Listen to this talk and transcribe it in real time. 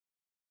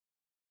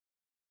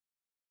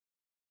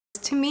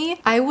to me.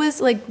 I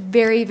was like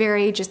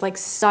very just like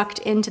sucked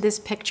into this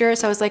picture.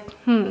 So I was like,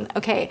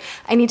 okay,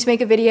 I need to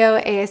make a video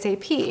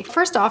ASAP.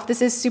 First off,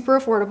 this is super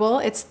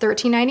affordable. It's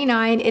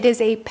 $13.99. It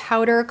is a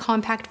powder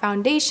compact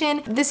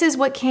foundation. This is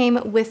what came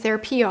with their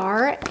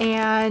PR,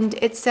 and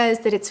it says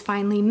that it's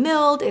finely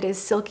milled, it is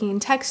silky in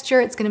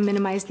texture, it's gonna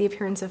minimize the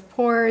appearance of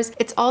pores.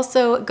 It's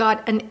also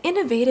got an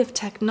innovative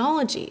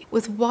technology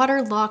with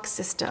water lock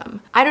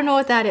system. I don't know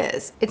what that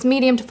is. It's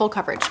medium to full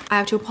coverage. I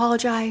have to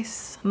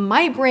apologize.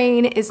 My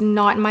brain is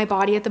not in my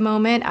body at the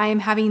moment. I am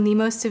having the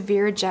most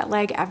severe jet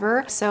lag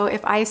ever. So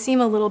if I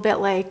seem a little bit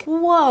like,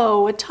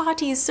 whoa,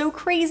 Tati is so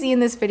crazy in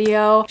this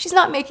video, she's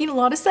not making a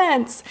lot of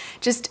sense.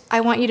 Just,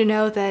 I want you to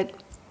know that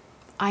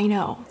I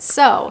know.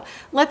 So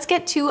let's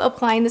get to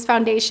applying this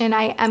foundation.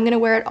 I am gonna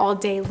wear it all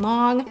day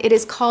long. It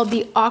is called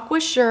the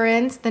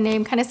Aquasurance. The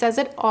name kind of says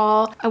it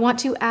all. I want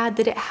to add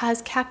that it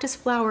has cactus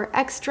flower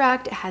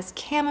extract, it has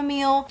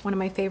chamomile, one of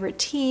my favorite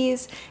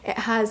teas, it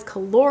has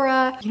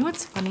Calora. You know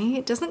what's funny?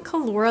 It doesn't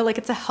Calora like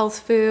it's a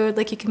health food,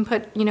 like you can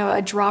put, you know,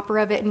 a dropper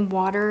of it in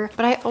water,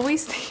 but I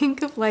always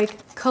think of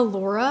like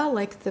Calora,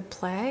 like the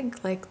plague,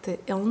 like the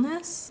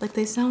illness, like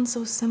they sound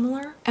so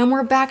similar. And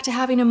we're back to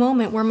having a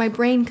moment where my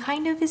brain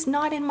kind of is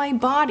not in my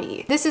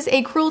body. This is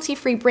a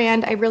cruelty-free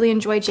brand. I really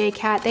enjoy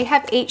JCat. They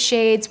have 8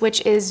 shades,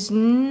 which is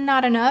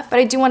not enough, but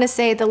I do want to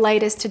say the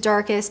lightest to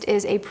darkest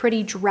is a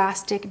pretty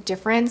drastic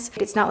difference.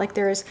 It's not like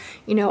there's,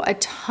 you know, a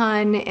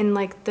ton in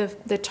like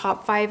the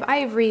top 5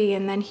 ivory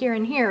and then here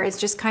and here. It's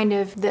just kind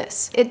of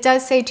this. It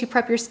does say to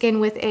prep your skin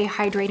with a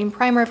hydrating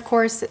primer. Of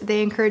course,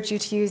 they encourage you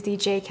to use the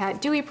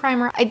JCat Dewy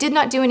Primer. I did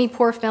not do any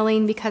pore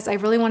filling because I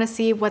really want to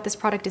see what this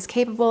product is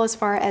capable as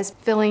far as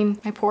filling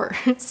my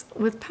pores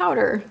with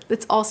powder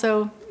that's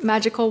also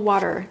magical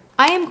water.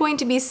 I am going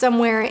to be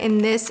somewhere in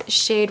this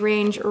shade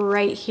range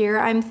right here,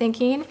 I'm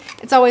thinking.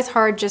 It's always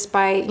hard just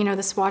by, you know,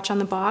 the swatch on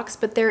the box,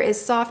 but there is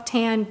soft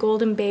tan,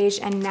 golden beige,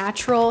 and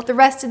natural. The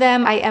rest of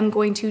them, I am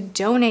going to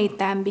donate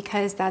them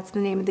because that's the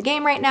name of the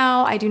game right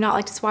now. I do not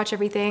like to swatch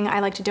everything.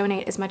 I like to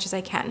donate as much as I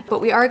can, but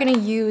we are gonna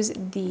use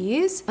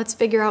these. Let's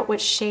figure out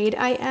what shade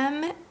I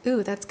am.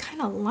 Ooh, that's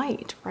kind of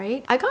light,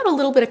 right? I got a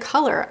little bit of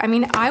color. I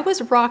mean, I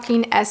was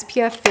rocking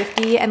SPF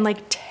 50 and like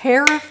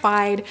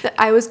terrified that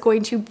I was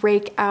going to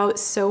break out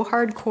so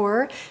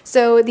hardcore.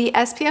 So the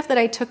SPF that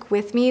I took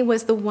with me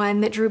was the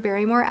one that Drew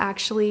Barrymore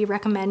actually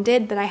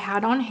recommended that I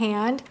had on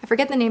hand. I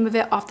forget the name of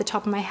it off the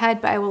top of my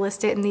head, but I will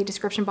list it in the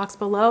description box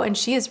below. And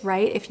she is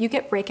right. If you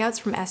get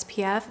breakouts from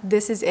SPF,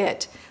 this is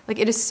it. Like,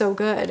 it is so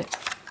good.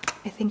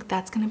 I think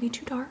that's gonna be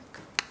too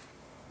dark.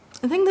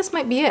 I think this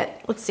might be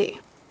it. Let's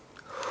see.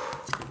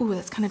 Ooh,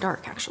 that's kind of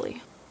dark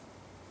actually.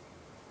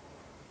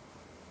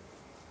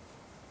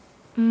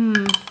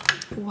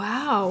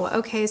 Wow,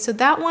 okay, so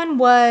that one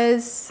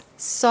was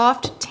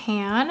soft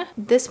tan.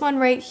 This one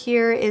right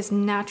here is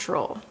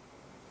natural.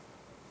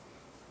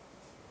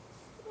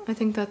 I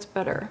think that's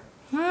better.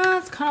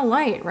 It's kind of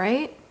light,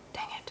 right?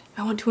 Dang it.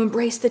 I want to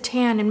embrace the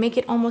tan and make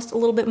it almost a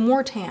little bit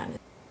more tan.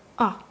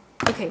 Ah,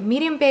 okay,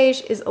 medium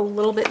beige is a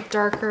little bit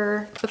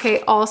darker.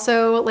 Okay,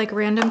 also, like,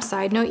 random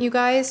side note, you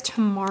guys,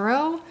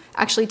 tomorrow,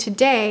 actually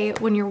today,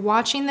 when you're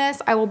watching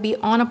this, I will be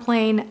on a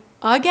plane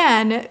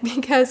again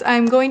because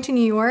I'm going to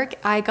New York.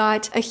 I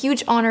got a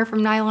huge honor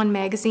from Nylon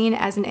Magazine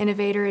as an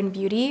innovator in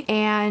beauty,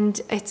 and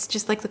it's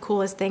just like the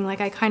coolest thing. Like,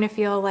 I kind of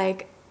feel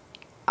like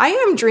I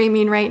am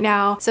dreaming right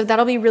now. So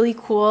that'll be really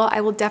cool.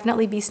 I will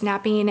definitely be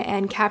snapping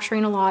and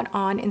capturing a lot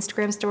on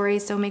Instagram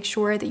stories. So make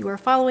sure that you are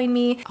following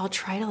me. I'll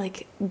try to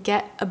like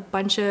get a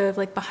bunch of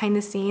like behind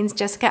the scenes.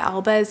 Jessica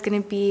Alba is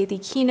gonna be the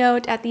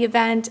keynote at the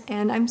event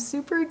and I'm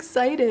super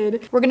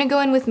excited. We're gonna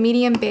go in with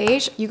medium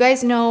beige. You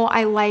guys know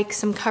I like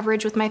some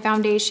coverage with my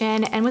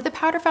foundation, and with a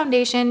powder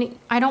foundation,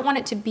 I don't want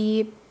it to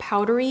be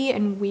powdery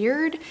and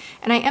weird.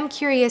 And I am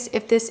curious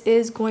if this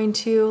is going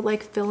to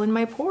like fill in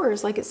my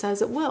pores like it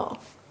says it will.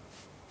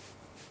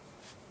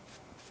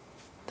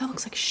 That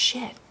looks like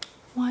shit.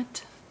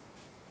 What?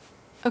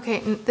 Okay,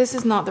 this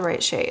is not the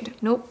right shade.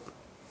 Nope.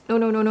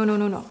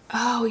 No.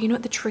 Oh, you know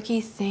what the tricky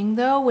thing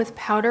though with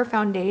powder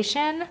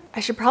foundation? I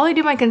should probably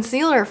do my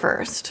concealer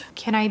first.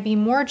 Can I be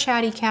more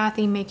chatty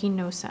Cathy making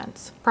no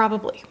sense?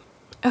 Probably.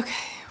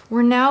 Okay,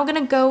 we're now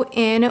gonna go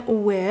in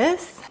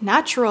with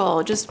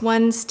natural. Just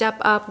one step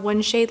up,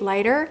 one shade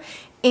lighter.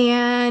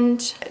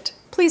 And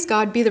please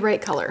God, be the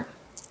right color.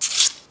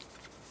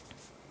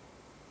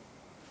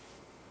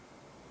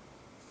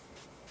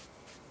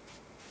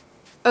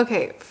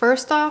 Okay,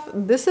 first off,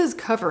 this is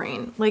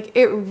covering. Like,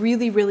 it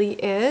really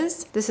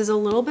is. This is a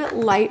little bit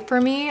light for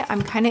me.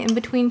 I'm kind of in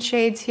between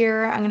shades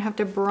here. I'm gonna have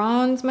to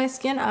bronze my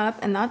skin up,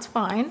 and that's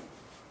fine.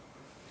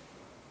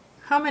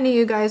 How many of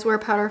you guys wear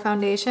powder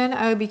foundation?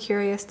 I would be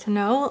curious to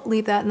know.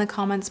 Leave that in the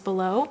comments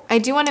below. I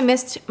do want to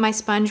mist my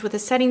sponge with a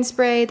setting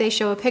spray. They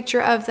show a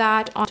picture of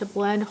that on to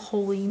blend.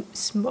 Holy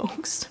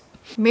smokes.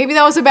 Maybe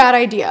that was a bad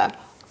idea.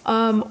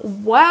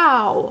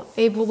 Wow,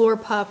 a velour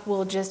puff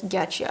will just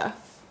get you.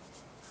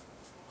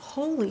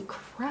 Holy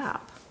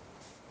crap.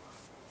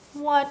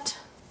 What?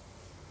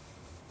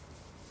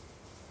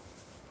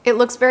 It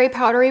looks very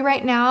powdery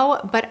right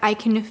now, but I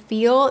can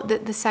feel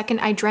that the second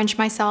I drench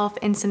myself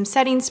in some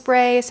setting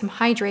spray, some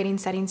hydrating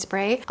setting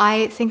spray,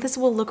 I think this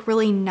will look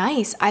really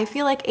nice. I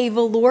feel like a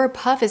velour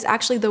puff is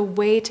actually the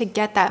way to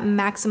get that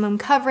maximum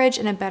coverage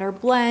and a better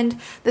blend.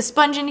 The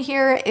sponge in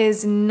here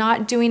is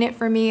not doing it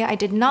for me. I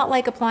did not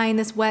like applying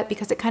this wet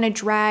because it kind of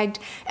dragged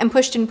and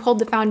pushed and pulled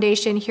the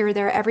foundation here,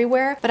 there,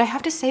 everywhere. But I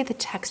have to say the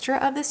texture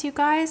of this, you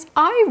guys,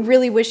 I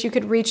really wish you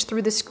could reach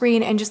through the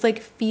screen and just like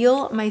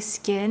feel my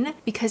skin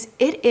because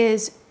it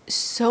is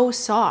so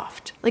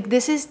soft. Like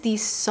this is the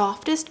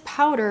softest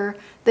powder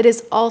that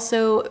is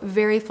also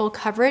very full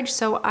coverage.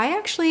 So I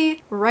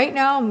actually, right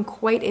now, I'm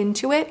quite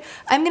into it.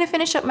 I'm gonna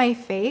finish up my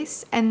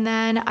face and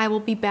then I will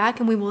be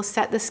back and we will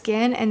set the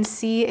skin and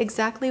see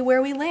exactly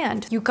where we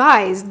land. You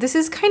guys, this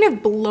is kind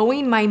of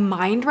blowing my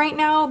mind right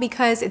now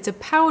because it's a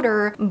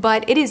powder,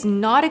 but it is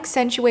not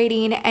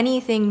accentuating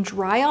anything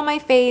dry on my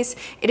face.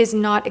 It is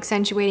not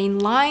accentuating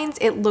lines.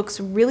 It looks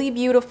really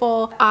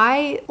beautiful.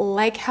 I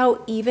like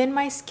how even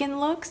my skin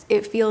looks.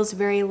 It feels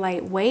very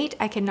lightweight.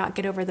 I cannot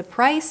get over the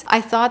price. I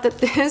thought that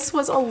this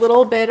was a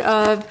little bit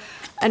of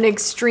an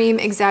extreme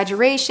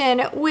exaggeration,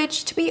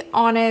 which to be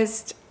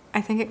honest, I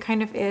think it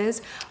kind of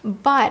is,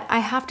 but I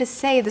have to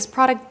say this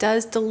product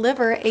does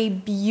deliver a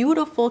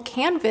beautiful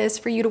canvas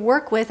for you to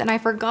work with, and I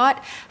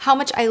forgot how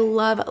much I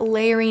love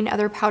layering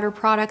other powder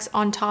products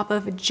on top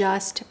of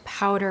just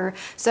powder.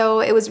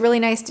 So it was really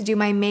nice to do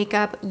my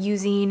makeup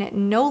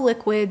using no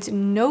liquids,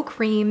 no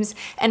creams,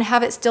 and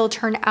have it still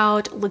turn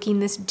out looking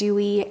this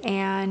dewy,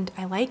 and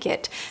I like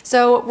it.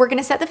 So we're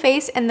gonna set the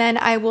face and then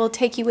I will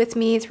take you with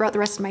me throughout the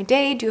rest of my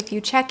day, do a few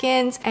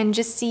check-ins, and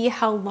just see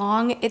how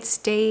long it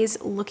stays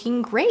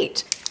looking great.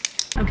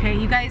 Okay,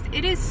 you guys,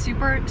 it is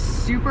super,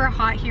 super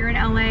hot here in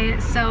LA,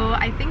 so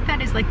I think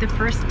that is like the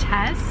first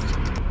test.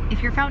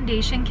 If your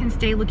foundation can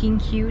stay looking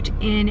cute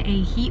in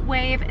a heat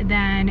wave,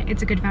 then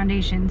it's a good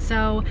foundation.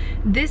 So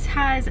this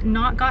has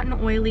not gotten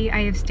oily.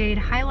 I have stayed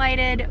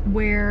highlighted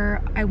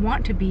where I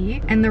want to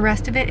be, and the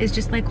rest of it is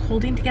just like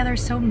holding together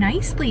so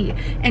nicely.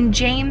 And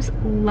James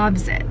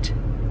loves it.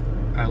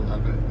 I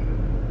love it.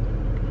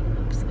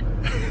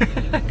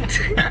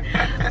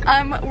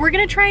 We're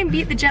gonna try and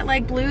beat the jet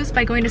lag blues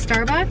by going to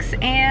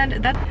Starbucks,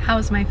 and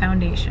how's my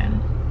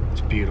foundation?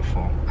 It's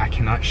beautiful. I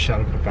cannot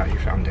shut up about your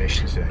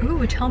foundation today.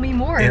 Ooh, tell me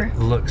more. It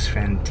looks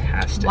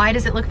fantastic. Why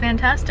does it look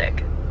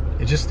fantastic?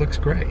 It just looks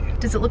great.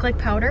 Does it look like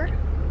powder?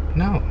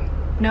 No.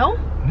 No?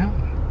 No.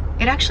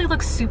 It actually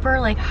looks super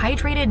like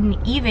hydrated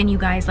and even, you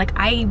guys. Like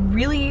I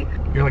really...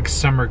 You're like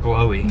summer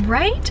glowy.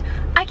 Right?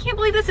 I can't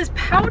believe this is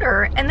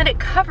powder and that it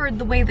covered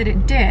the way that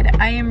it did.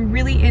 I am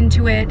really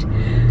into it.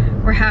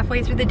 We're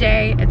halfway through the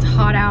day. It's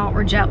hot out.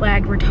 We're jet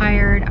lagged. We're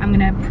tired. I'm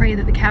gonna pray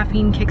that the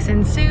caffeine kicks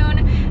in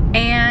soon,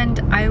 and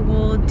I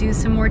will do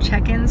some more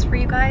check-ins for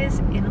you guys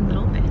in a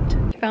little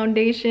bit.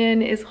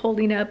 Foundation is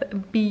holding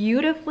up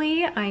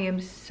beautifully. I am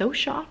so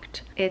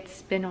shocked.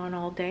 It's been on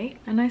all day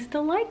and I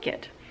still like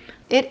it.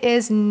 It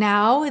is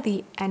now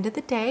the end of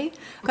the day.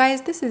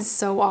 Guys, this is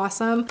so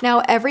awesome.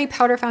 Now, every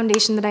powder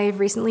foundation that I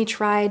have recently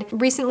tried,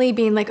 recently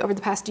being like over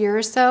the past year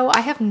or so, I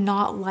have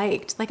not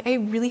liked. Like, I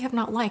really have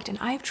not liked. And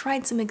I've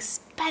tried some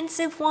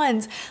expensive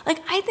ones.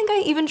 Like, I think I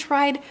even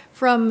tried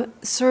from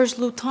Serge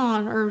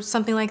Lutens or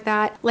something like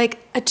that, like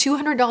a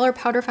 $200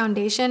 powder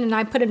foundation, and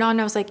I put it on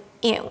and I was like,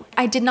 ew.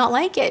 I did not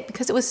like it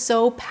because it was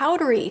so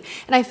powdery,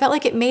 and I felt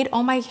like it made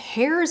all my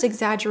hairs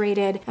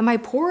exaggerated and my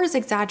pores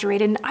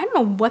exaggerated, and I don't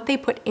know what they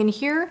put in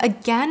here.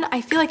 Again,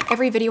 I feel like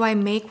every video I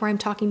make where I'm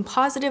talking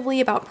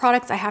positively about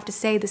products, I have to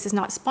say this is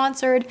not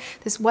sponsored.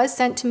 This was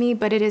sent to me,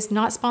 but it is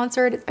not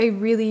sponsored. I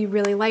really,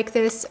 really like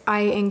this.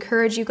 I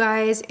encourage you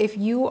guys, if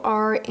you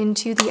are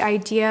into the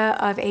idea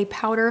of a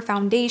powder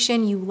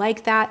foundation, you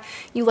like that,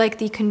 you like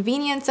the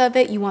convenience of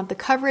it, you want the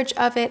coverage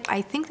of it,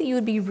 I think that you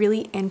would be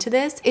really into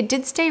this. It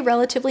did stay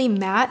relatively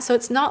matte, so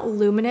it's not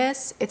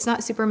luminous, it's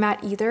not super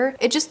matte either.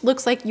 It just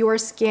looks like your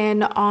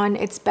skin on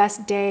its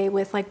best day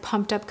with like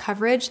pumped up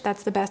coverage.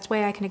 That's the best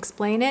way I can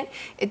explain it.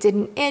 It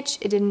didn't itch,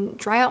 it didn't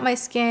dry out my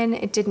skin,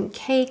 it didn't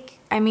cake.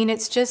 I mean,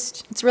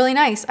 it's really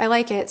nice. I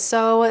like it.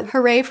 So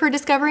hooray for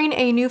discovering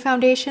a new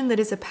foundation that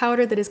is a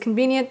powder, that is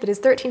convenient, that is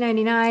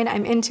 $13.99.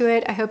 I'm into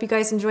it. I hope you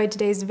guys enjoyed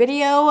today's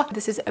video.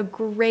 This is a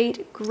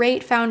great,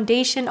 great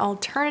foundation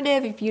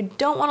alternative. If you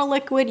don't want a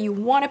liquid, you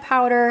want a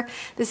powder,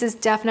 this is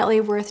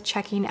definitely worth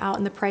checking out,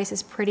 and the price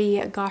is pretty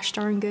gosh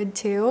darn good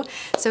too.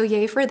 So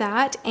yay for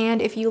that.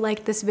 And if you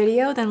liked this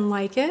video, then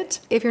like it.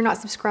 If you're not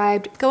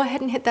subscribed, go ahead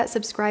and hit that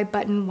subscribe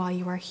button while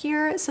you are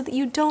here so that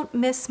you don't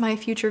miss my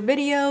future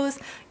videos.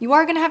 You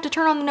are gonna have to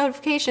turn on the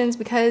notifications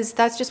because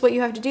that's just what you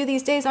have to do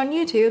these days on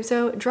YouTube,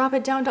 so drop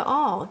it down to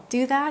all.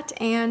 Do that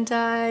and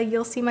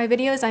you'll see my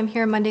videos. I'm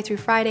here Monday through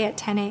Friday at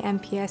 10 a.m.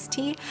 PST.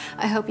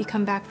 I hope you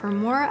come back for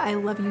more. I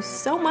love you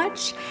so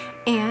much,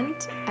 and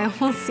I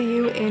will see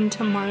you in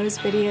tomorrow's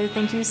video.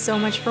 Thank you so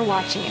much for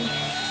watching.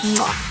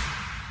 Mwah.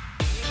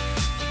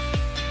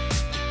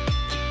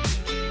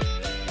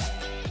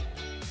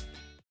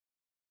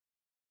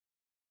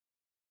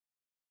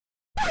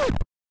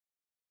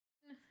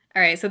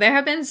 All right, so there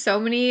have been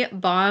so many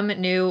bomb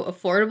new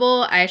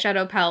affordable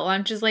eyeshadow palette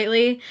launches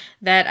lately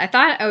that I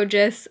thought I would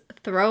just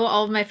throw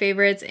all of my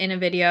favorites in a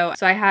video.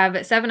 So I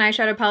have 7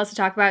 eyeshadow palettes to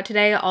talk about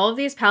today. All of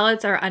these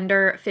palettes are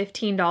under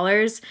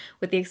 $15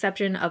 with the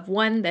exception of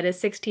one that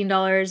is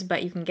 $16,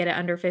 but you can get it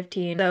under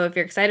 $15. So if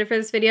you're excited for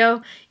this video,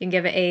 you can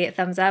give it a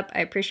thumbs up. I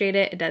appreciate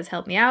it. It does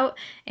help me out.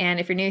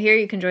 And if you're new here,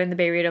 you can join the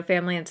Bayrito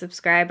family and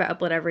subscribe. I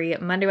upload every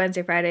Monday,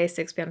 Wednesday, Friday,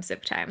 6 p.m.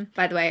 Pacific time.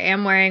 By the way, I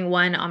am wearing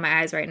one on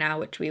my eyes right now,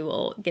 which we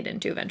will get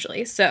into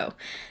eventually. So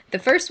the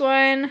first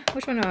one,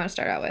 which one do I want to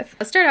start out with?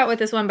 Let's start out with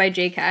this one by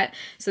JCat.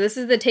 So this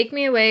is the Take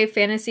Me Away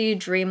Fantasy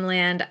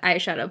Dreamland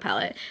eyeshadow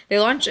palette. They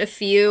launched a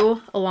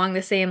few along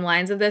the same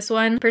lines of this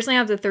one. Personally,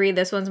 out of the 3,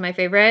 this one's my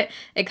favorite.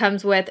 It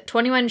comes with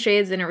 21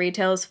 shades and it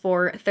retails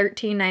for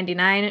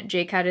 $13.99.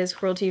 JCat is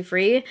cruelty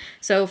free.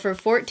 So for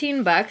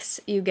 14 bucks,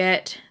 you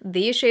get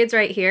these shades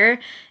right here.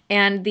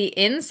 And the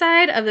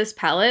inside of this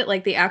palette,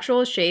 like the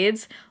actual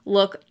shades,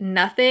 look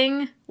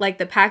nothing like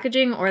the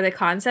packaging or the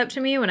concept to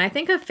me. When I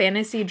think of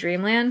Fantasy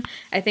Dreamland,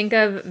 I think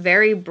of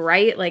very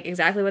bright, like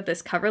exactly what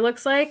this cover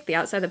looks like, the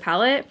outside of the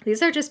palette.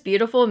 These are just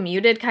beautiful,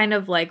 muted kind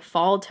of like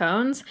fall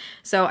tones.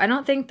 So I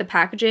don't think the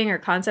packaging or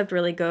concept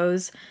really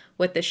goes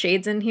with the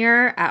shades in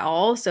here at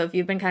all. So if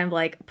you've been kind of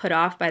like put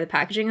off by the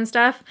packaging and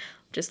stuff,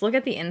 just look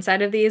at the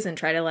inside of these and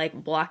try to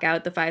like block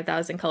out the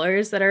 5,000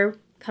 colors that are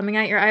coming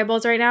at your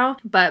eyeballs right now.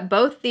 But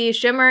both the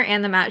shimmer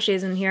and the matte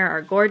shades in here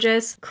are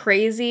gorgeous,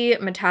 crazy,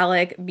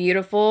 metallic,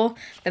 beautiful.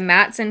 The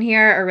mattes in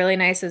here are really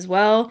nice as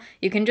well.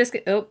 You can just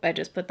get, oh, I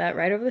just put that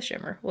right over the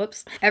shimmer.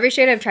 Whoops. Every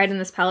shade I've tried in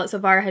this palette so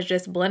far has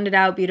just blended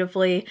out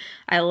beautifully.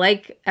 I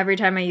like every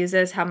time I use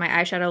this how my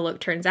eyeshadow look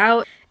turns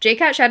out.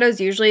 JCat shadows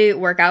usually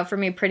work out for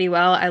me pretty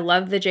well. I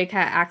love the JCat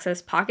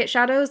Access Pocket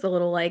shadows, the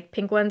little like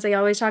pink ones they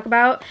always talk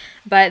about.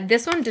 But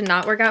this one did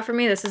not work out for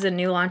me. This is a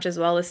new launch as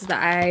well. This is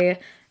the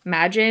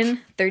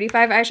Imagine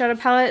 35 eyeshadow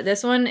palette.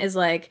 This one is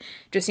like,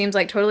 just seems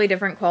like totally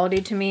different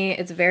quality to me.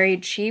 It's very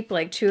cheap.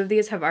 Like 2 of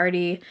these have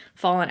already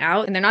fallen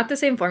out and they're not the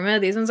same formula.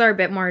 These ones are a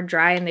bit more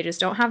dry and they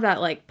just don't have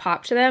that like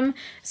pop to them.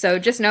 So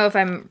just know if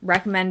I'm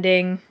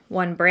recommending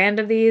one brand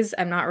of these,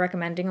 I'm not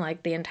recommending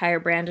like the entire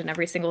brand and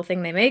every single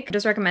thing they make. I'm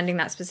just recommending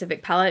that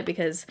specific palette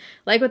because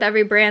like with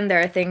every brand, there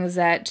are things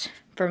that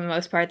for the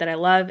most part that I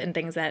love and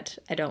things that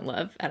I don't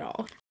love at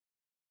all.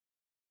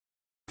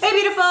 Hey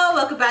beautiful,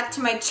 welcome back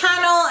to my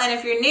channel, and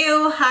if you're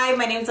new, hi,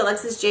 my name is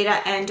Alexis Jada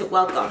and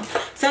welcome.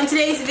 So in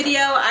today's video,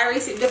 I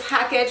received a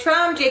package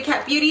from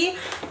JCat Beauty and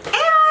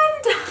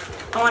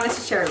I wanted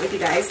to share it with you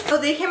guys. So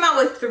they came out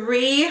with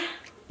 3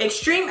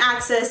 Extreme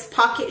Access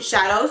Pocket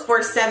Shadows for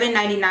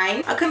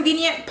 $7.99. A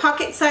convenient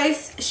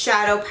pocket-sized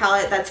shadow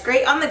palette that's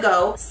great on the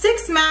go.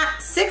 6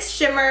 matte, 6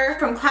 shimmer,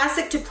 from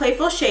classic to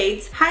playful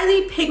shades.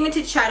 Highly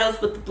pigmented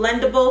shadows with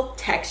blendable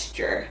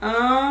texture.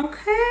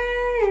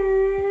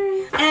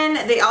 Okay.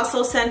 And they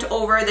also sent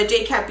over the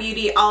JCat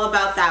Beauty All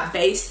About That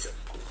base.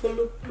 So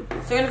I'm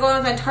gonna go in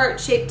with my Tarte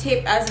Shape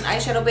Tape as an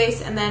eyeshadow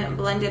base and then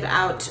blend it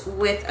out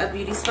with a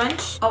beauty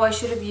sponge. Oh, I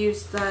should have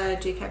used the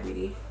JCat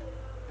Beauty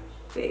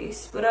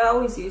base, but I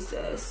always use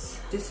this.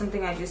 Just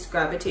something I just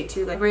gravitate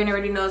to. Like brain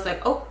already knows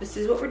like, oh, this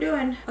is what we're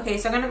doing. Okay,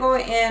 so I'm gonna go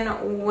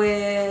in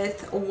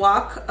with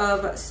Walk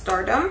of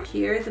Stardom.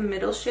 Here, the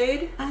middle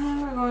shade.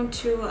 And we're going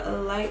to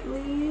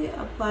lightly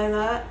apply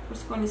that. I'm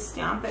just going to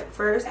stamp it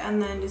first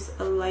and then just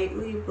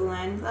lightly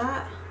blend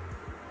that.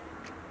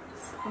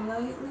 Just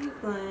lightly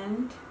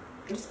blend.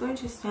 I'm just going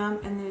to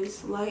stamp and then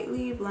just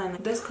lightly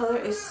blend. This color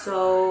is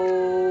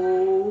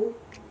so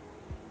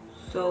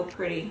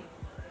pretty.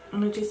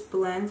 And it just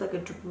blends like a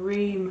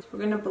dream. So we're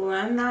gonna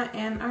blend that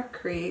in our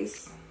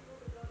crease.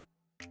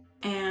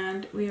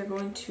 And we are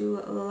going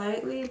to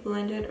lightly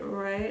blend it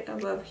right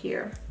above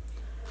here.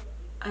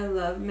 I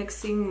love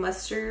mixing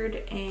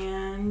mustard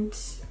and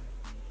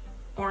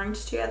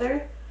orange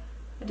together.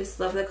 I just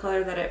love the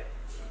color that it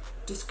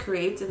just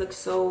creates. It looks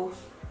so,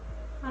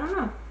 I don't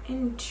know,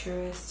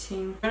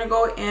 interesting. I'm gonna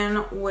go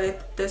in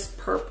with this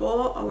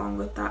purple along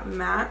with that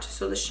matte.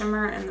 So the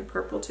shimmer and the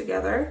purple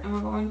together. And we're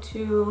going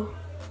to,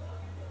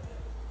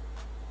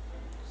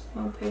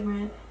 no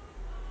pigment.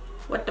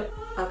 What the?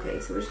 Okay,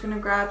 so we're just gonna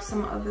grab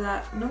some of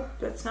that. Nope,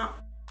 that's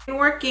not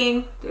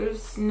working.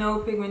 There's no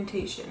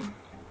pigmentation.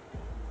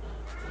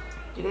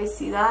 Do you guys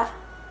see that?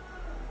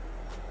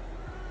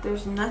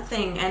 There's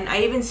nothing. And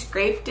I even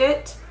scraped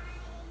it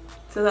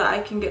so that I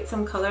can get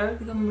some color.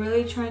 Like I'm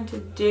really trying to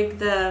dig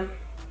the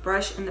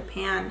brush in the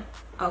pan.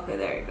 Okay,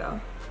 there you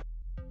go.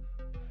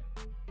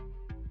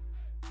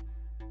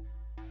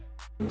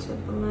 To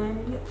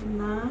blend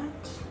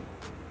that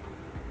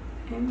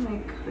in my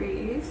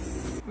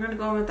crease. I'm gonna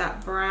go in with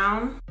that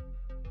brown.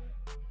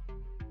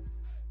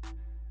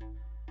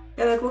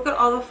 Yeah, like look at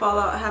all the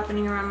fallout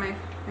happening around my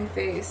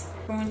face.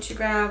 I'm going to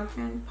grab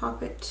and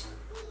pop it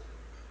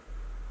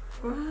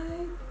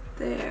right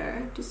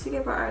there, just to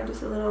give our eye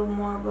just a little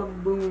more of a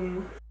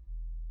boom.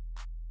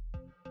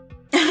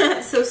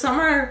 So some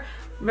are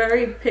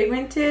very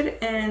pigmented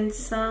and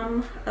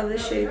some of the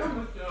shades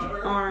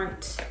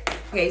aren't.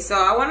 Okay, so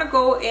I want to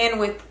go in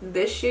with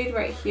this shade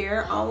right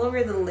here all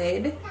over the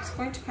lid. It's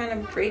going to kind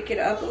of break it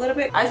up a little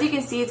bit. As you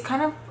can see, it's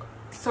kind of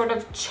sort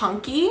of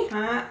chunky.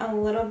 A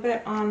little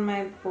bit on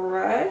my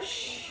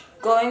brush.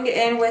 Going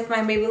in with my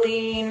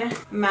Maybelline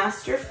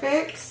Master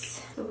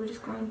Fix. So we're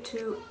just going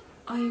to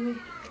and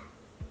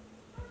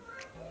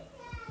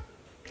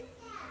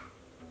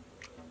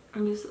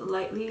just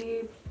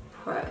lightly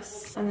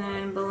press and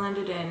then blend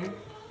it in.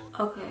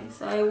 Okay,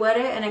 so I wet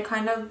it and I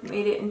kind of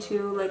made it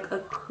into like a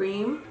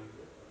cream.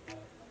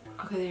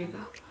 Okay, there you go.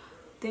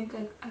 I think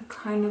I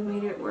kind of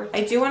made it work.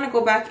 I do want to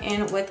go back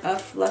in with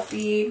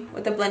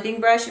a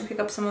blending brush and pick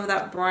up some of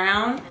that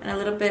brown and a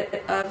little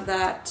bit of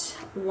that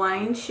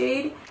wine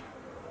shade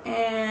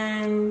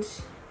and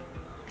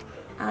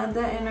add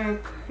that in our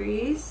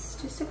crease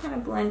just to kind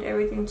of blend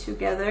everything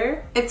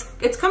together.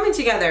 It's coming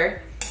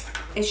together.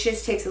 It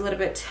just takes a little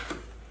bit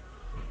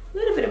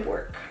of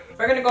work.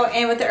 We're gonna go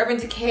in with the Urban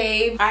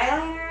Decay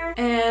eyeliner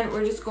and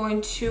we're just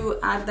going to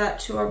add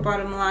that to our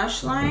bottom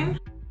lash line.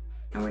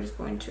 And we're just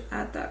going to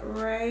add that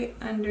right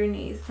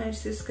underneath. And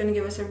it's just gonna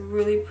give us a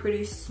really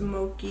pretty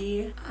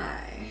smoky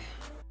eye.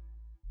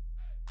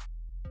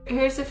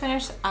 Here's the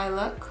finished eye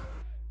look.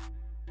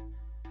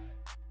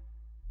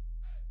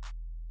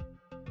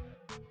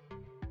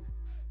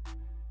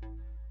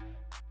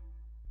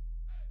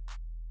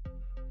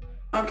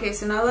 Okay,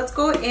 so now let's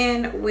go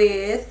in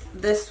with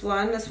this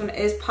one. This one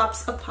is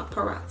Pops of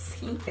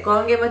Paparazzi.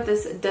 Going in with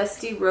this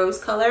Dusty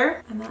Rose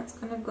color. And that's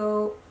gonna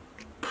go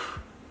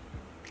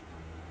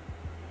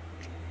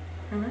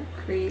in our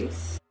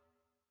crease.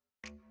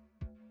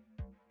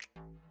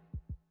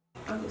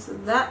 Okay, so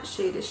that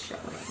shade is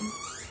showing.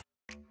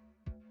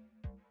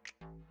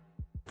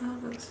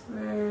 That looks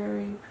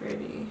very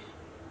pretty.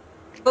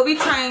 We'll be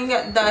trying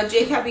the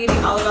JCat Beauty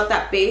All About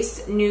That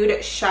Base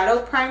Nude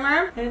Shadow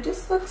Primer. And it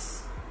just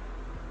looks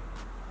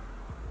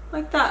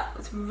like that.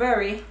 It's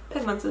very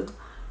pigmented.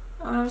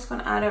 And I'm just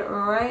gonna add it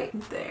right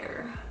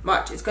there.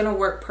 Watch, it's gonna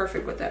work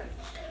perfect with it.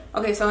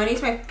 Okay, so I'm gonna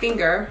use my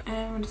finger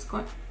and I'm just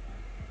going,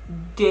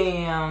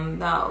 damn,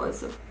 that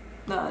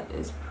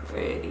is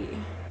pretty.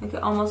 Like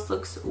it almost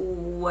looks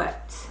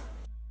wet.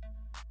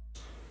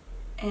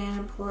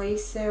 And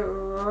place it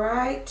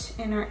right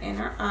in our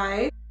inner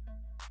eye.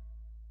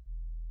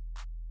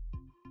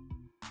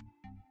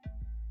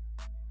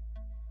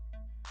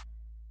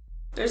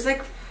 There's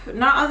like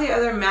not all the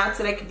other mattes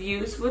that I could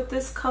use with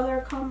this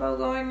color combo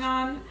going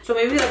on. So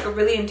maybe like a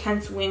really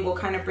intense wing will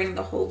kind of bring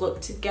the whole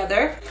look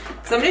together.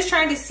 So I'm just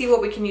trying to see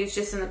what we can use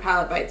just in the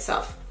palette by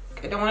itself.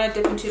 I don't want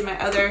to dip into my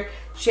other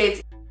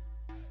shades.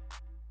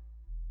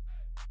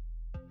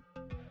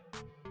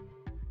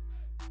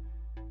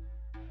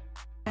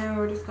 And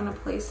we're just gonna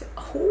place it,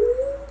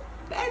 oh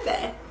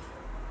baby,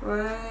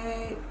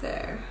 right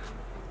there.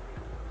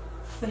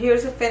 So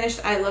here's a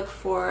finished eye look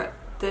for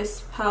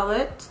this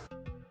palette.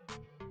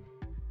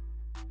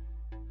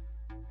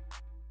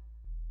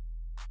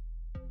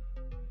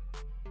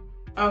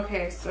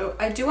 Okay, so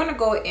I do want to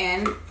go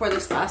in for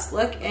this last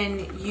look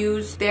and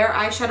use their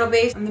eyeshadow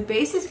base. And the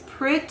base is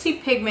pretty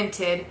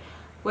pigmented,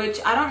 which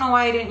I don't know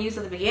why I didn't use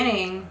at the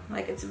beginning.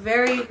 Like, it's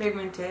very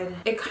pigmented.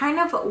 It kind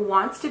of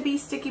wants to be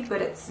sticky,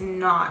 but it's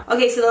not.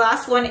 Okay, so the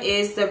last one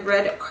is the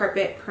Red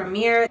Carpet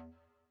Premiere.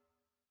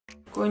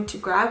 Going to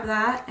grab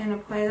that and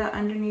apply that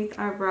underneath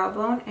our brow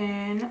bone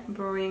and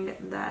bring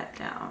that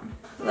down.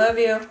 Love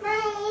you.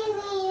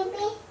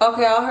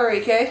 Okay, I'll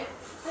hurry, okay?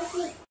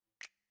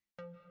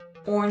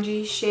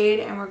 Orangey shade,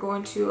 and we're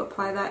going to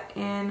apply that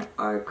in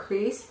our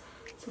crease.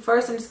 So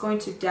first I'm just going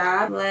to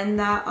blend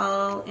that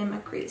all in my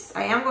crease.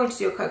 I am going to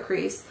do a cut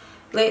crease.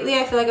 Lately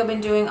I feel like I've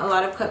been doing a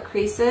lot of cut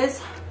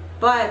creases,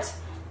 but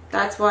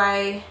that's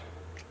why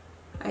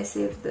I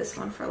saved this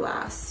one for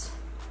last.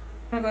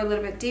 I'm gonna go a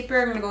little bit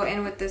deeper. I'm gonna go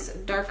in with this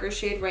darker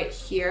shade right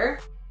here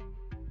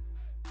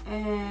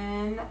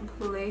and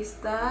place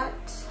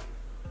that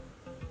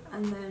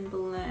and then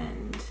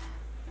blend.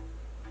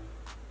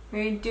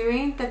 When you're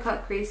doing the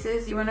cut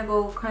creases, you want to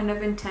go kind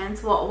of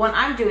intense. Well, when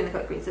I'm doing the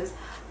cut creases,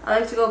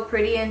 I like to go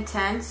pretty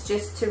intense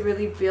just to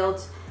really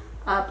build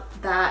up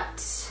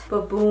that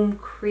ba-boom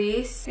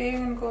crease. Okay,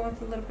 I'm going to go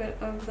with a little bit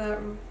of that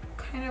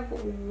kind of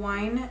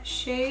wine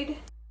shade.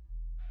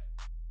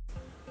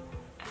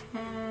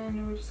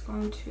 And we're just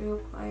going to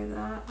apply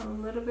that a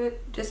little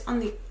bit just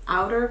on the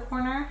outer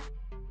corner.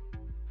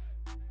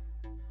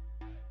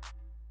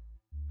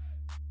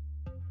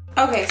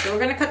 Okay, so we're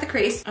gonna cut the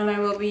crease, and I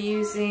will be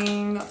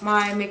using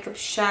my Makeup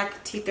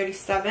Shack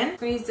T37. I'm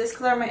gonna use this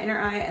color on my inner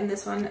eye and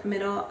this one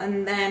middle,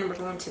 and then we're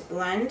going to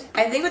blend.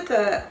 I think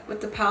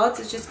with the palettes,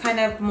 it's just kind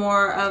of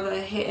more of a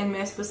hit and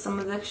miss with some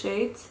of the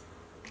shades.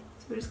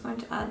 So we're just going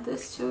to add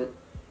this to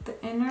the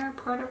inner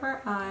part of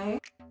our eye.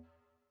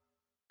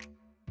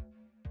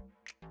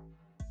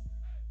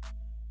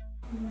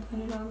 And put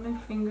it on my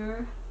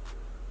finger.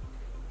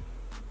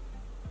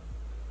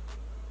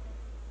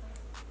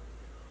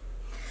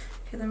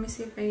 Okay, let me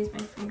see if I use my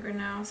finger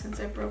now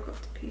since I broke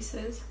up the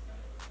pieces.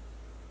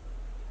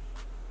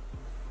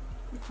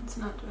 It's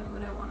not doing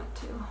what I want it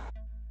to.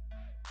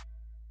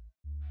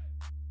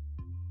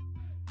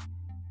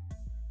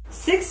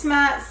 6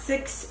 matte,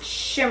 6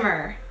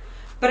 shimmer.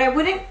 But I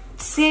wouldn't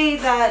say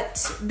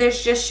that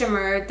there's just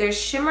shimmer. There's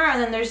shimmer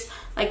and then there's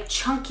like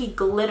chunky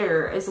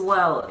glitter as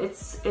well.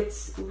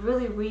 It's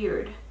really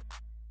weird.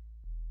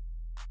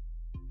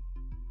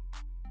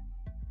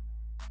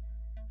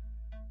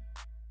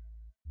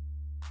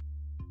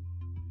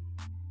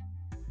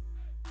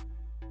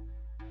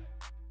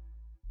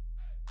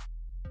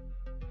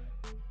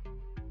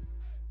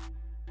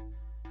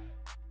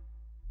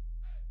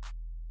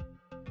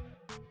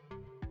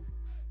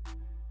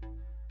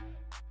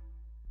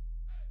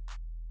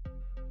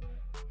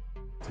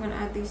 I'm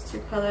gonna add these 2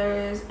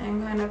 colors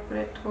and kind of put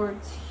it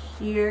towards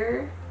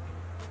here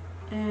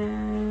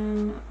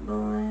and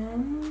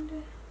blend.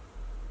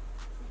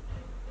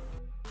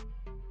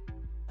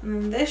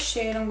 And then this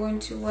shade, I'm going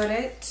to wet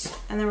it,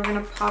 and then we're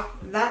gonna pop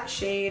that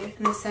shade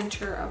in the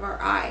center of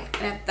our eye.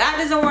 And if that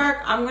doesn't work,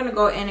 I'm gonna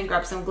go in and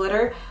grab some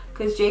glitter,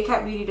 because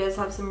JCat Beauty does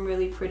have some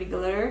really pretty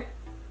glitter.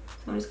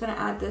 So I'm just gonna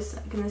add this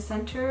in the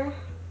center.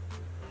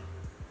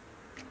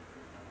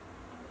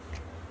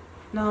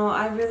 No,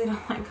 I really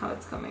don't like how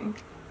it's coming.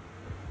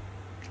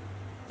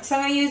 So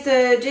I'm gonna use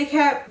the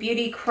JCat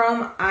Beauty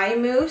Chrome Eye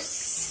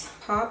Mousse.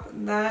 Pop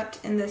that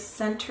in the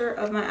center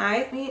of my eye.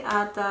 Let me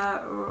add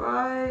that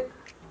right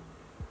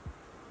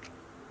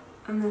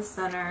in the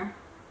center.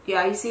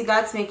 Yeah, you see,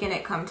 that's making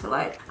it come to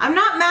life. I'm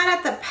not mad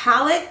at the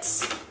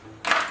palette.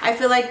 I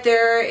feel like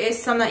there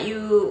is some that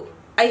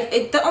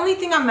the only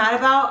thing I'm mad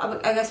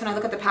about, I guess, when I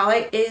look at the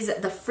palette is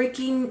the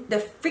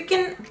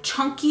freaking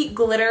chunky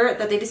glitter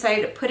that they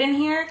decided to put in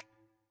here.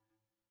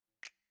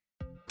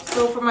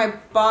 So for my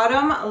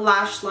bottom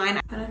lash line,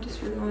 I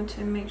just really want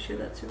to make sure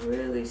that's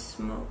really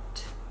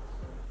smoked.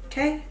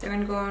 Okay, they're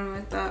gonna go in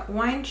with that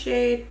wine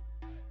shade.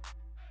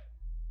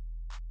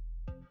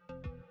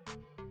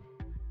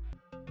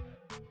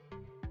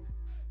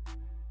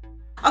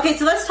 Okay,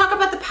 so let's talk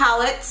about the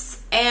palettes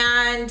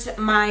and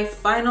my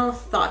final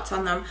thoughts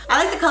on them.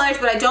 I like the colors,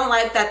 but I don't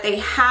like that they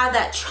have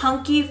that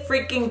chunky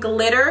freaking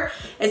glitter.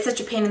 It's such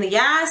a pain in the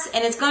ass,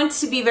 and it's going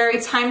to be very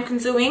time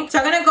consuming. So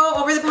I'm gonna go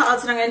over the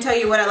palettes and I'm gonna tell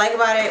you what I like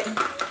about it.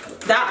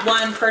 That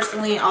one,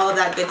 personally, all of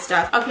that good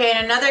stuff. Okay,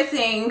 and another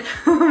thing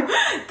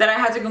that I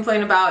have to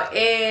complain about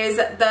is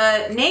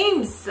the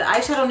names. The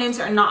eyeshadow names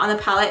are not on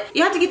the palette.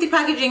 You have to get the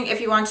packaging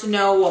if you want to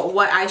know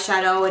what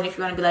eyeshadow, and if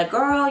you want to be like,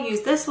 girl,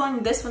 use this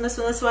one, this one, this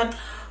one, this one,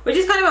 which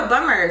is kind of a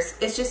bummer.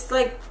 It's just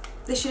like,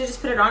 they should have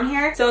just put it on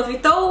here. So if you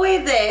throw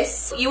away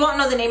this, you won't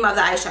know the name of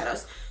the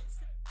eyeshadows.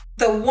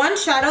 The one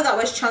shadow that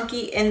was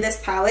chunky in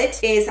this palette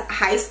is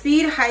High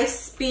Speed. High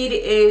Speed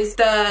is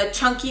the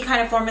chunky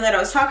kind of formula that I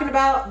was talking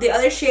about. The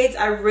other shades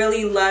I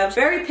really loved.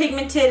 Very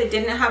pigmented.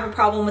 Didn't have a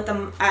problem with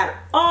them at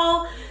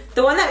all.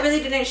 The one that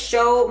really didn't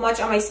show much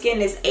on my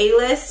skin is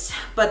A-List,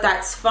 but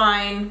that's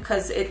fine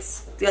because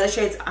it's the other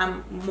shades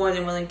I'm more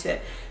than willing to.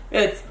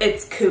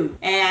 It's cool.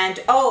 And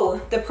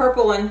oh, the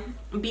purple one,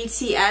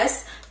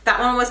 BTS. That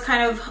one was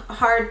kind of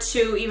hard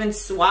to even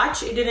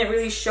swatch. It didn't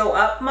really show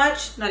up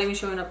much, not even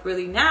showing up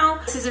really now.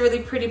 This is a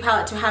really pretty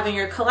palette to have in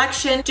your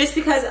collection just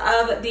because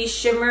of the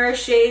shimmer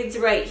shades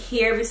right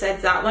here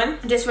besides that one.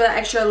 Just for that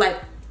extra like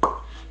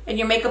in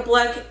your makeup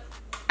look.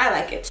 I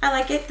like it. I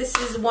like it. This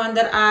is one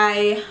that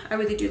I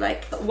really do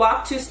like.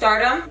 Walk to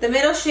Stardom. The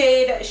middle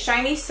shade,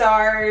 Shiny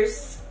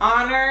Stars,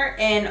 Honor,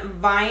 and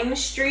Vine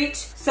Street.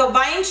 So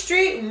Vine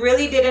Street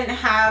really didn't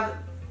have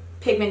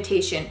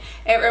pigmentation.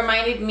 It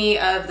reminded me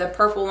of the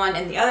purple one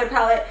in the other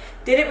palette.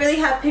 Didn't really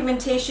have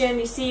pigmentation.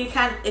 You see,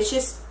 it's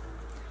just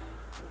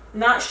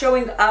not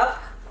showing up.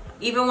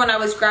 Even when I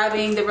was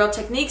grabbing the Real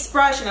Techniques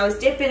brush and I was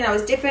dipping, I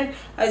was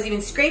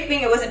even scraping,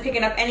 it wasn't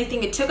picking up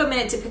anything. It took a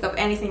minute to pick up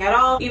anything at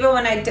all. Even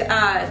when I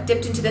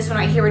dipped into this one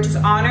right here, which is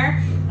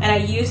Honor, and I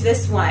used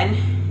this one,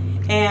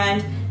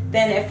 and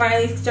then it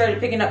finally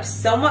started picking up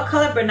somewhat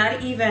color, but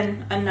not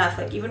even enough.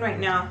 Like even right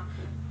now,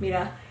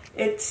 mira,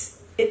 it's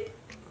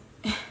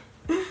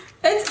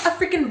a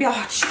freaking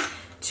biatch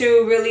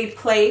to really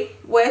play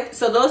with.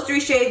 So those 3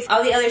 shades,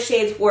 all the other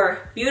shades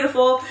were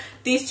beautiful.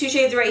 These 2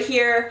 shades right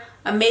here,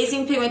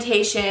 amazing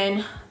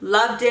pigmentation,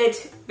 loved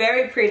it,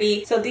 very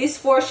pretty. So these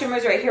 4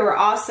 shimmers right here were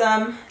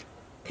awesome.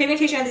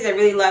 Pigmentation on these I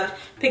really loved.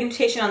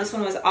 Pigmentation on this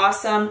one was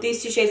awesome.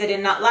 These 2 shades I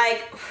did not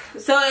like.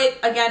 So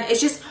again,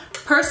 it's just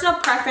personal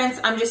preference.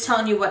 I'm just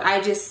telling you what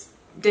I just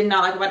did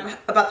not like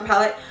about the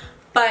palette.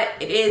 But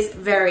it is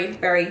very,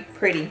 very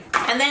pretty.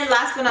 And then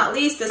last but not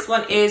least, this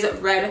one is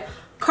Red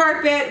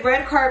Carpet.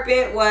 Red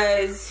Carpet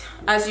was,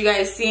 as you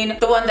guys seen,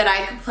 the one that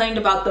I complained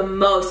about the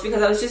most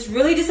because I was just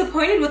really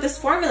disappointed with this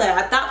formula.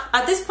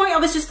 At this point, I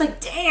was just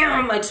like,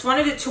 damn, I just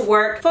wanted it to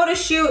work. Photo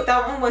shoot,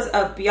 that one was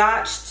a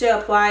biatch to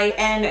apply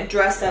and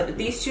dress up.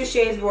 These 2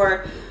 shades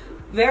were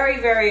very,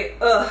 very,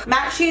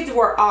 Matte shades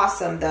were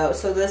awesome though.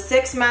 So the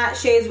 6 matte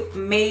shades,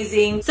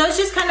 amazing. So it's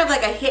just kind of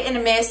like a hit and a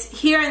miss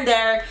here and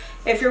there.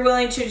 If you're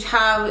willing to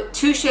have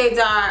 2 shades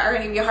on, are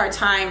gonna give you a hard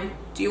time.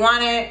 Do you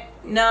want it?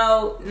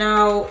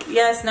 no,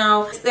 yes,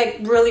 no. It's like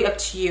really up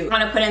to you. I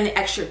want to put in the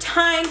extra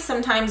time.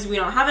 Sometimes we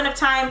don't have enough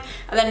time,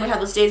 and then we have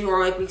those days where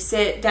like we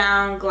sit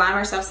down, glam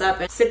ourselves up,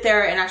 and sit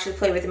there and actually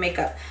play with the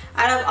makeup.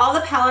 Out of all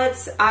the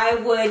palettes, I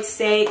would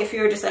say if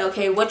you were just like,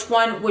 okay, which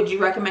one would you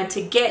recommend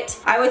to get?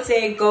 I would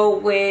say go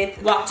with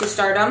Walk to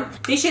Stardom.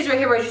 These shades right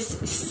here were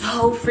just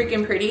so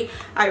freaking pretty.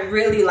 I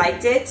really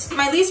liked it.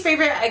 My least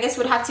favorite, I guess,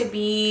 would have to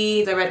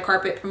be the Red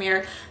Carpet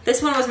Premiere.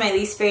 This one was my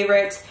least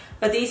favorite,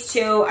 but these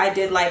two I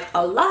did like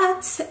a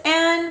lot,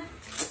 and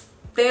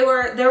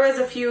there was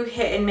a few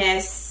hit and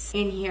miss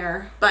in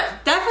here, but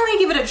definitely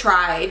give it a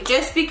try.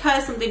 Just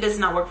because something does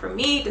not work for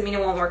me doesn't mean it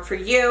won't work for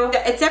you.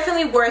 It's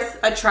definitely worth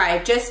a try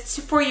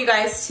just for you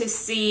guys to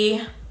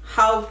see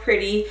how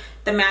pretty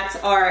the mattes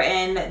are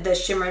and the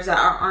shimmers that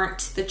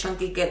aren't the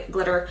chunky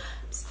glitter.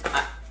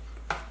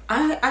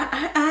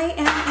 I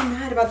am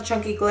mad about the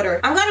chunky glitter.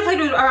 I'm glad I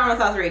played around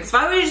with all three, because if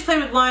I would have just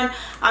played with one,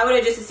 I would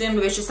have just assumed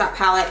it was just that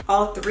palette.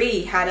 All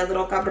three had a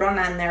little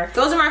cabrona in there.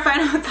 Those are my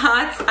final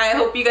thoughts. I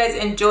hope you guys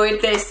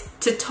enjoyed this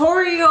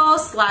tutorial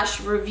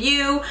slash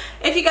review.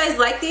 If you guys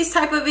like these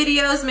type of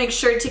videos, make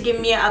sure to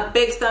give me a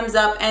big thumbs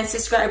up and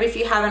subscribe if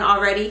you haven't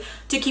already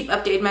to keep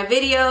updating my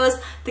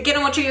videos. Te quiero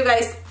mucho, you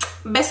guys.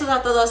 Besos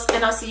a todos,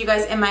 and I'll see you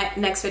guys in my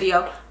next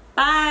video.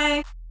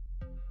 Bye.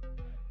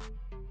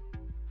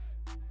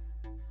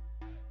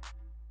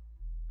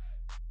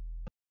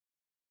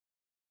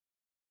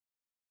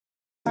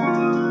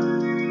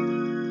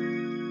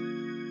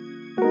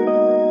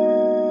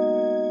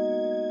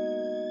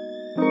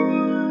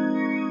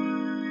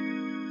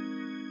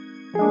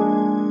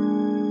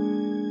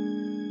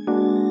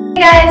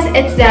 Hey guys,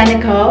 it's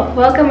Danica.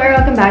 Welcome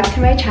back to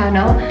my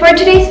channel. For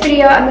today's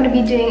video, I'm going to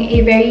be doing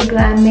a very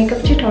glam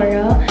makeup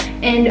tutorial,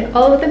 and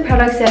all of the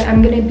products that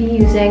I'm going to be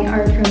using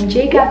are from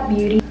JCat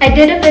Beauty. I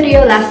did a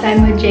video last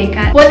time with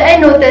JCat. What I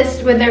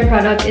noticed with their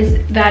product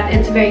is that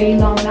it's very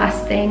long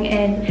lasting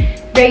and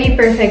very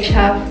perfect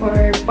siya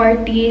for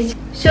parties.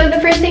 So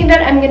the first thing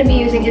that I'm going to be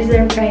using is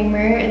their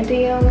primer. Ito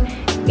yung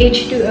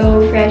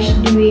H2O Fresh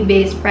Dewy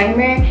Base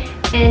Primer,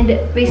 and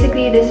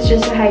basically this is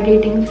just a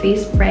hydrating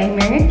face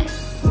primer.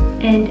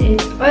 And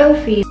it's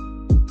oil-free.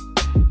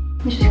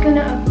 I'm just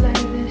gonna apply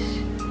this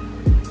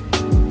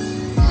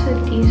sa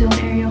T-zone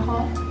area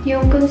ko.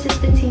 Yung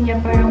consistency niya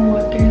parang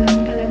water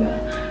lang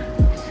talaga.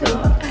 So,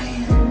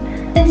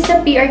 ayan. And sa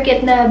PR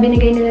kit na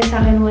binigay nila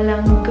sa akin,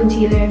 walang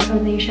concealer and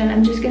foundation.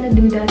 I'm just gonna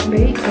do that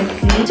very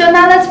quickly. So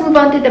now let's move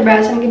on to the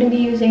brows. I'm gonna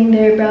be using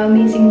their Brow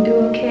Amazing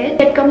Duo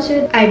Kit. It comes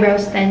with eyebrow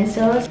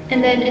stencils.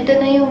 And then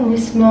ito na yung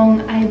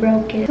mismong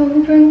eyebrow kit.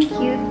 Sobrang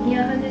cute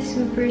niya kasi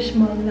super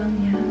small lang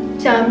niya.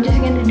 So I'm just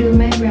gonna do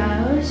my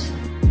brows.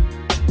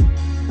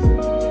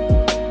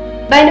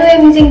 By the way,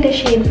 I'm using the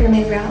shade for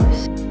my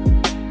brows.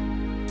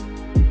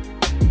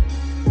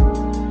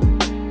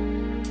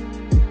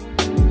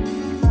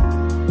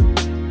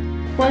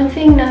 One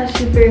thing na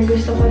super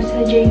gusto ko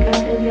sa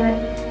JCat is that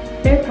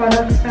their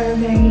products are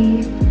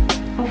very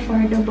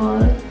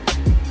affordable.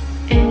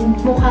 And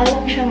mukha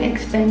lang siyang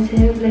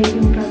expensive, like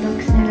yung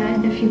products nila,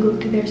 and if you go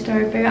to their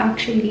store, pero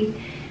actually,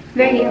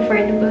 very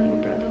affordable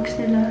yung products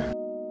nila.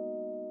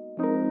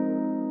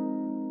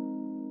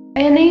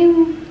 Ayan na yung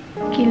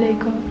kilay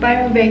ko.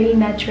 Parang very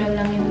natural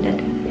lang yung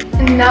dating.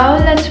 And now,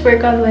 let's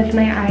work on with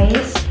my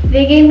eyes.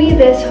 They gave me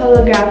this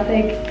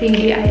holographic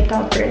 3D eye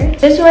topper.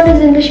 This one is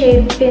in the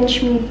shade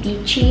Pinch Me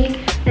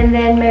Peachy. And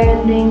then,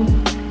 meron ding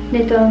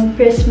nitong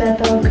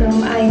Prismetal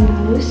Chrome Eye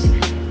Mousse.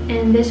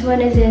 And this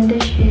one is in the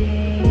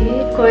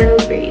shade Coil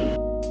Braid.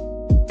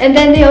 And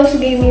then, they also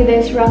gave me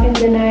this Rockin'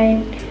 the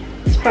Night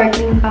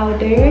Sparkling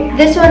Powder.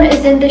 This one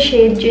is in the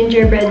shade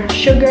Gingerbread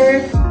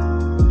Sugar.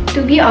 To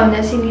be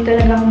honest, hindi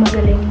talaga ako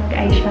magaling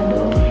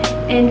mag-eyeshadow.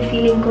 And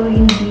feeling ko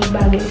hindi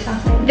bagay sa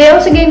akin. They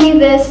also gave me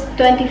this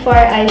 24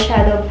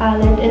 eyeshadow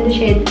palette in the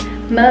shade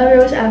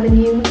Melrose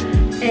Avenue.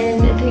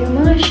 And ito yung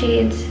mga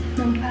shades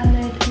ng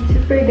palette.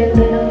 Super ganda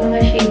ng mga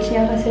shades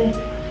niya kasi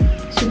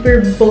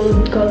super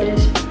bold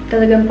colors.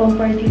 Talagang pang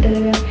party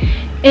talaga.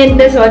 And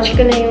swatch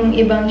ko na yung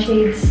ibang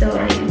shades. So,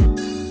 ayan.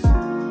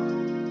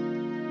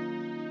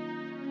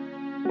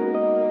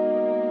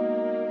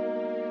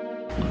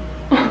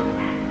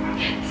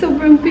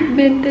 Sobrang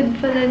pigmented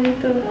pala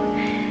nito.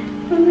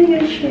 Oh my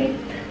gosh, wait.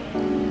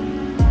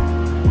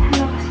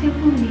 Wala kasi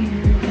akong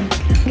mirror.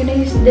 I'm gonna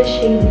use the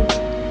shade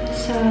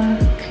sa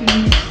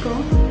crease ko.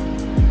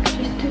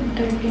 Just to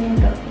darken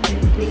it up a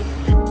bit. Wait.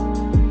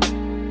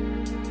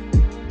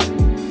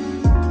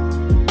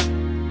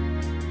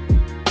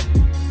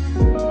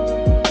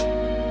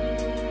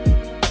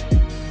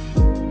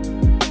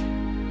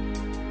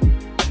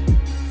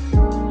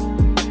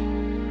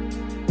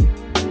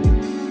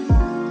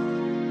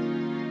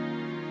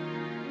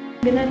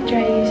 I'm gonna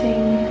try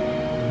using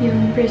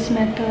yung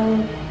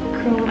Prismetal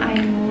Chrome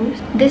Eye Mousse.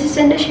 This is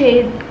in the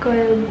shade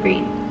Coil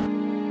Braid.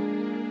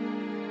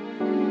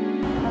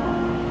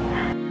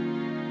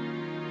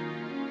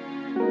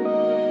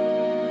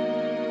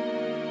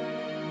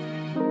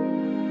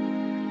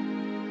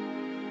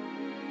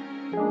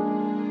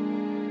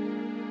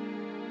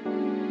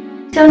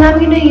 So now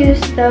I'm gonna use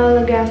the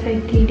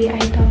holographic 3D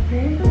eye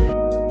topper.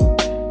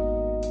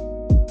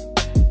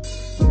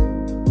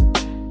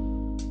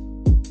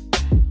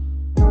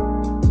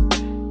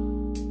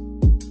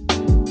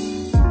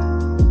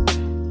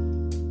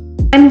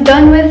 I'm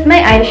done with my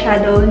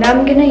eyeshadow. Now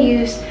I'm gonna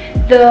use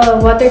the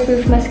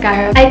waterproof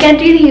mascara. I can't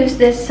really use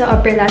this sa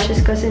upper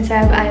lashes ko since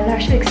I have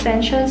eyelash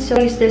extensions.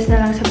 So I use this na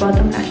lang sa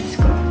bottom lashes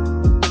ko.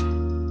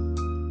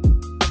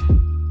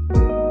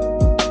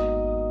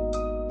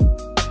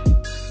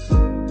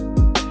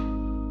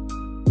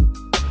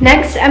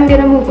 Next, I'm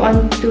gonna move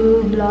on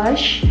to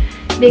blush.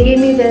 They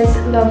gave me this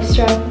Love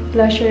Struck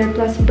blusher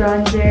plus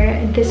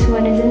bronzer. This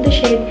one is in the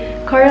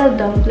shade Coral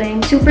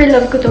Dumpling. Super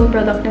love ko tong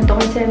product na to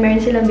kasi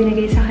meron silang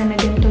binigay sa akin na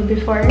ganito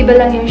before. Iba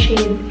lang yung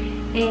shade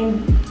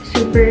and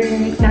super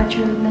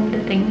natural ng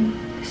dating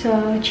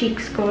sa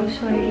cheeks ko.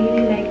 So I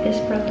really like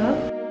this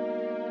product.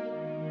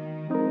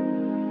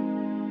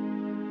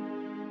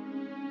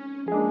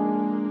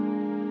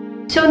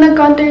 So,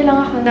 nag-contour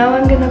lang ako. Now,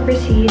 I'm gonna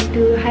proceed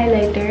to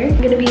highlighter. I'm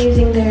gonna be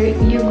using the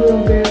You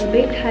Glow Girl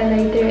Baked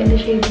Highlighter in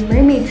the shade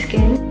Mermaid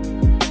Skin.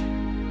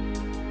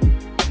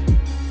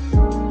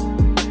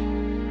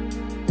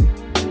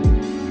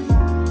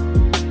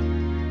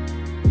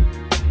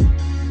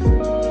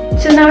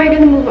 So, now we're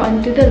gonna move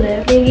on to the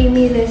lip. They gave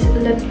me this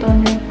Lip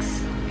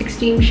Tonics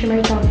Extreme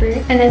Shimmer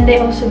Topper. And then,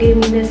 they also gave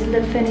me this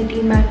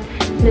Lipfinity Matte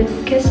Lip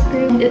Kiss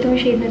Proof. And itong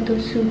shade na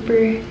to,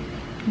 super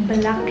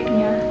black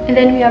niya. And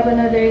then we have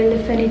another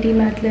Lipfinity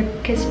Matte Lip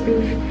Kiss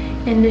Proof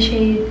in the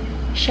shade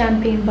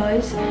Champagne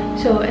Buzz.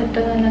 So, ito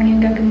na lang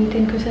yung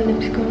gagamitin ko sa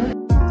lips ko.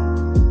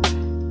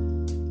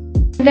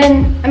 And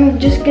then, I'm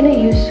just gonna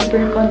use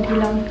super konti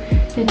lang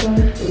nito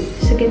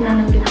sa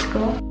gitna ng lips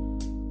ko.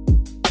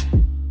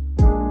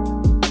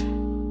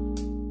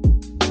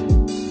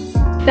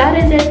 That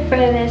is it for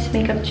this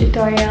makeup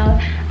tutorial.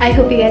 I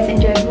hope you guys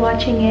enjoyed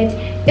watching it.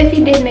 If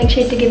you did, make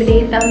sure to give it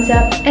a thumbs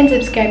up and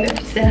subscribe if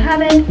you still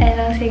haven't. And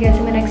I'll see you guys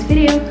in my next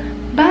video.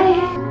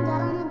 Bye!